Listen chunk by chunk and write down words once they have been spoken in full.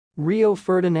Rio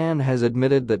Ferdinand has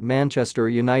admitted that Manchester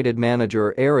United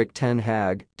manager Ten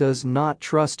Hag does not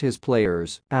trust his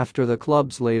players after the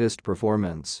club's latest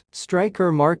performance.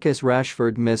 Striker Marcus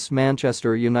Rashford missed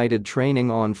Manchester United training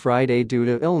on Friday due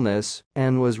to illness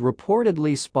and was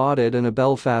reportedly spotted in a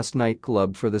Belfast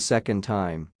nightclub for the second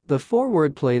time. The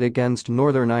forward played against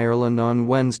Northern Ireland on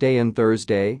Wednesday and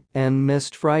Thursday and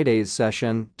missed Friday's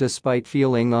session despite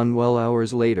feeling unwell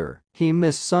hours later. He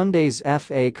missed Sunday's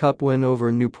FA Cup win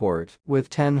over Newport, with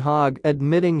Ten Hag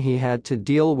admitting he had to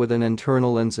deal with an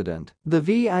internal incident. The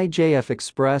VIJF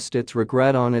expressed its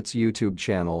regret on its YouTube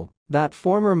channel that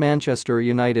former Manchester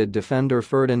United defender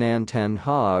Ferdinand Ten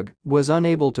Hag was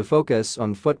unable to focus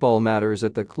on football matters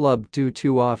at the club due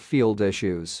to off-field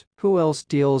issues. Who else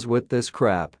deals with this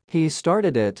crap? He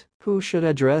started it. Who should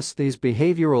address these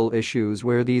behavioral issues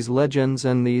where these legends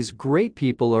and these great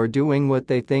people are doing what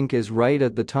they think is right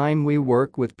at the time we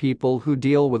work with people who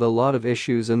deal with a lot of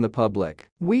issues in the public?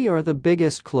 We are the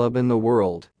biggest club in the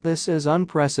world. This is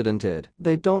unprecedented.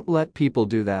 They don't let people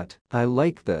do that. I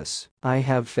like this. I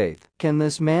have faith. Can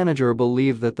this manager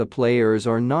believe that the players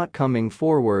are not coming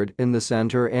forward in the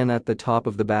center and at the top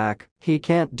of the back? He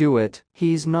can't do it.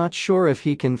 He's not sure if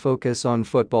he can focus on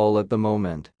football at the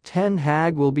moment. Ten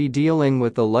Hag will be dealing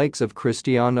with the likes of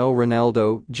Cristiano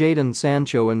Ronaldo, Jadon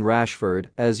Sancho and Rashford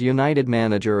as United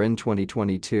manager in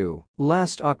 2022.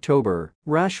 Last October,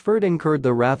 Rashford incurred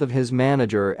the wrath of his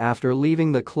manager after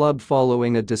leaving the club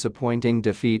following a disappointing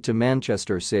defeat to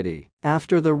Manchester City.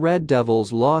 After the Red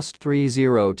Devils lost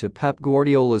 3-0 to Pep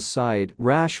Guardiola's side,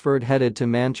 Rashford headed to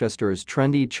Manchester's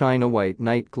trendy China White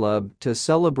nightclub to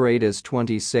celebrate his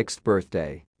 26th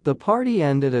birthday. The party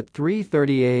ended at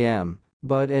 3:30 a.m.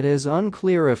 but it is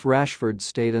unclear if Rashford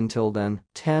stayed until then.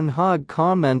 Ten Hag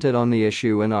commented on the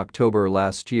issue in October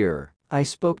last year. I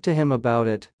spoke to him about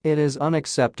it. It is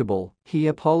unacceptable. He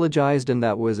apologized and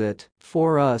that was it.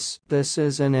 For us, this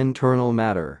is an internal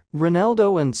matter.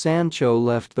 Ronaldo and Sancho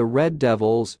left the Red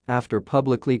Devils after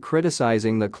publicly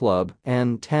criticizing the club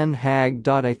and Ten Hag.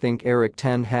 I think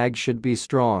Ten Hag should be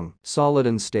strong, solid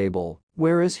and stable.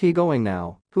 Where is he going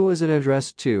now? Who is it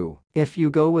addressed to? If you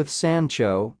go with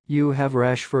Sancho, you have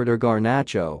Rashford or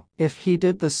Garnacho. If he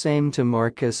did the same to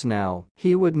Marcus now,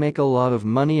 he would make a lot of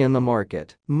money in the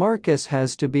market. Marcus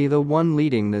has to be the one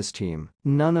leading this team.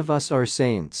 None of us are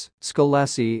saints.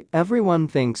 Scalesi, everyone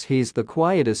thinks he's the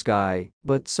quietest guy,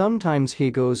 but sometimes he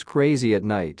goes crazy at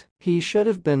night. He should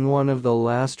have been one of the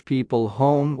last people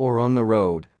home or on the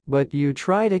road. But you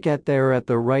try to get there at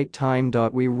the right time.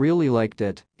 We really liked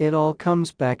it. It all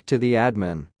comes back to the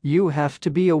admin. You have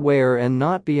to be aware and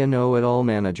not be a know-it-all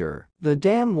manager. The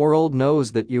damn world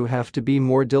knows that you have to be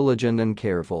more diligent and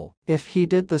careful. If he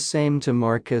did the same to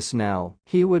Marcus now,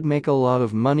 he would make a lot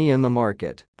of money in the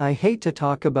market. I hate to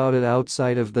talk about it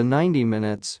outside of the 90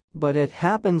 minutes, but it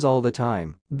happens all the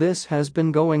time. This has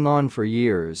been going on for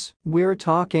years. We're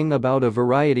talking about a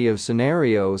variety of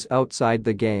scenarios outside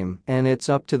the game, and it's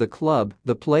up to the club,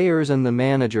 the players and the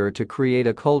manager to create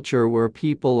a culture where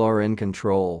people are in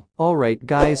control. Alright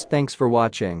guys, thanks for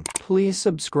watching. Please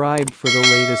subscribe for the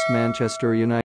latest Manchester United